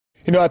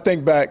You know, I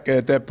think back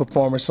at that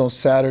performance on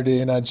Saturday,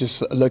 and I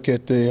just look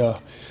at the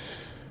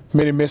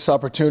many missed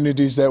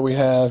opportunities that we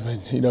have.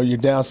 And, you know, you're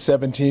down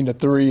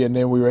 17-3, and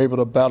then we were able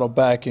to battle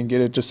back and get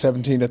it to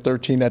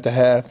 17-13 at the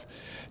half.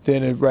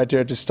 Then right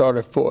there at the start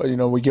of you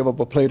know, we give up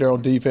a play there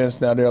on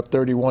defense. Now they're up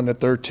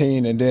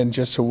 31-13, and then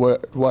just to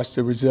watch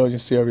the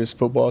resiliency of this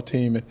football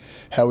team and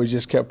how we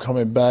just kept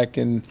coming back,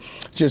 and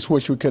just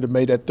wish we could have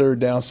made that third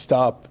down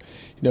stop.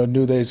 You know,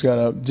 knew they was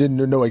didn't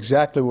know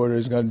exactly what it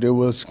was gonna do.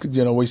 Was,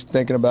 you know, we was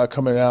thinking about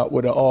coming out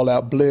with an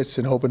all-out blitz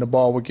and hoping the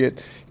ball would get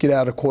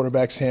out of the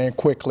quarterback's hand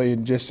quickly,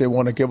 and just didn't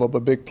want to give up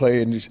a big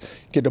play and just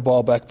get the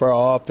ball back for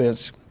our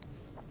offense.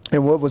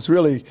 And what was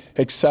really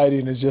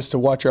exciting is just to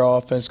watch our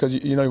offense, because,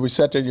 you know, we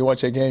sat there and you watch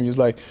that game, you're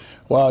like,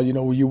 wow, you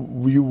know, you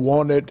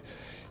wanted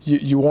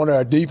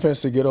our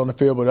defense to get on the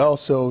field, but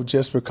also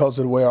just because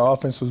of the way our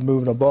offense was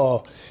moving the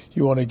ball,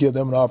 you want to give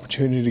them an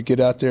opportunity to get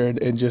out there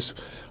and just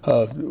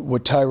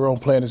with Tyrone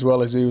playing as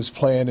well as he was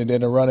playing, and then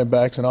the running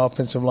backs and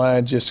offensive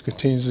line just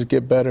continues to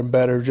get better and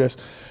better.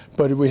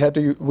 But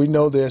we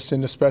know this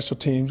in the special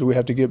teams, we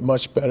have to get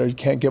much better. You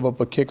can't give up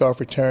a kickoff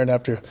return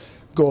after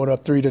going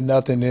up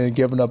 3-0 and then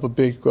giving up a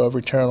big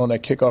return on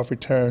that kickoff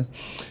return.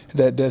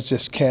 That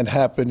just can't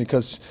happen,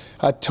 because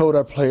I told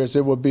our players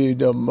it would be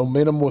the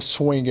momentum will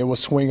swing. It will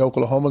swing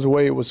Oklahoma's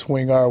way, it would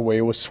swing our way,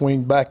 it would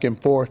swing back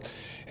and forth.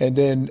 And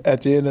then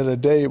at the end of the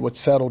day, it would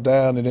settle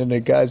down, and then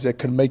the guys that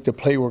could make the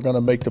play were going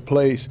to make the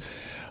plays.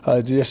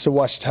 Just to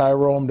watch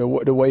Tyrone, the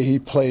way he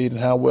played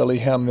and how well he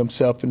handled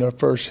himself in the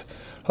first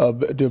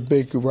the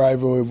big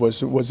rivalry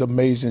was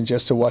amazing,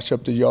 just to watch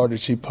up the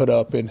yardage he put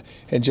up and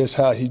just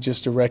how he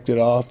just directed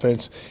the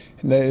offense.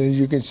 And then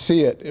you can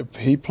see it. If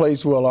he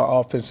plays well, our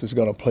offense is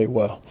going to play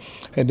well.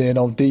 And then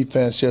on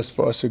defense, just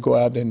for us to go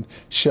out and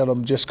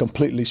just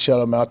completely shut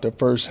them out the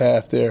first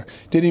half there.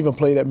 Didn't even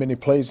play that many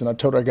plays, and I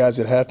told our guys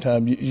at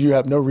halftime, you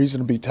have no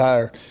reason to be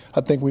tired.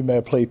 I think we may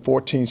have played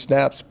 14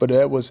 snaps, but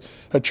that was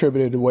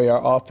attributed to the way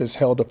our offense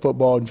held the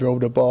football and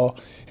drove the ball,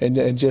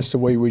 and just the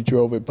way we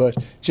drove it. But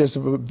just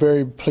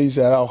very pleased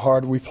at how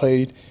hard we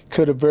played.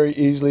 Could have very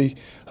easily,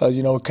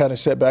 you know, kind of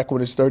set back when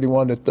it's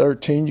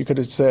 31-13. You could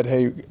have said,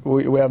 hey,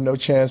 we have no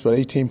chance, but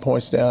 18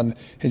 points down,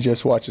 and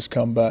just watch us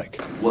come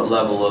back. What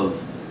level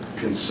of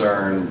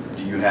concern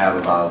do you have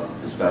about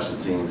the special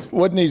teams?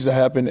 What needs to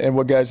happen, and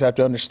what guys have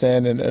to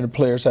understand, and the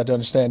players have to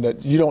understand,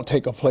 that you don't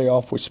take a play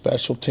off with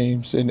special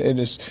teams. And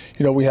it's,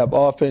 you know, we have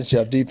offense, you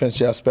have defense,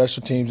 you have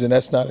special teams, and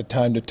that's not a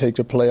time to take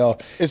the play off.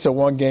 It's a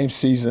one-game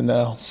season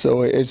now,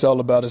 so it's all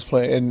about us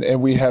playing, and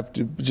we have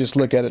to just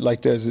look at it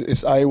like this.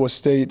 It's Iowa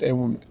State,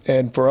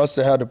 and for us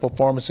to have the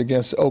performance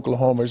against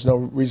Oklahoma, there's no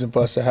reason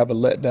for us to have a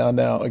letdown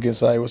now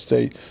against Iowa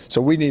State.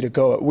 So we need to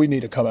go. We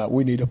need to come out.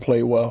 We need to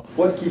play well.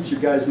 What keeps you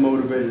guys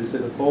motivated? Is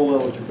it a bowl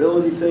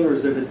eligibility thing, or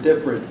is it a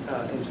different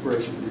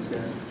inspiration for these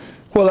guys?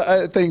 Well,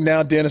 I think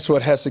now, Dennis,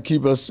 what has to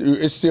keep us,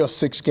 it's still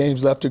 6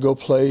 games left to go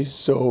play,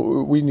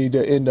 so we need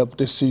to end up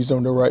this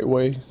season the right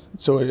way.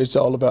 So it's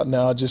all about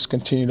now just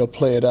continue to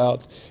play it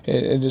out,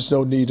 and there's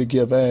no need to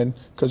give in,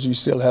 because you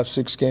still have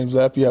 6 games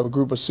left. You have a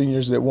group of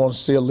seniors that want to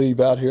still leave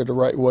out here the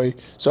right way.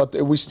 So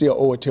we still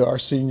owe it to our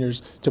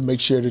seniors to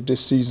make sure that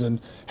this season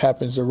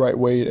happens the right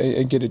way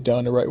and get it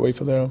done the right way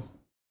for them.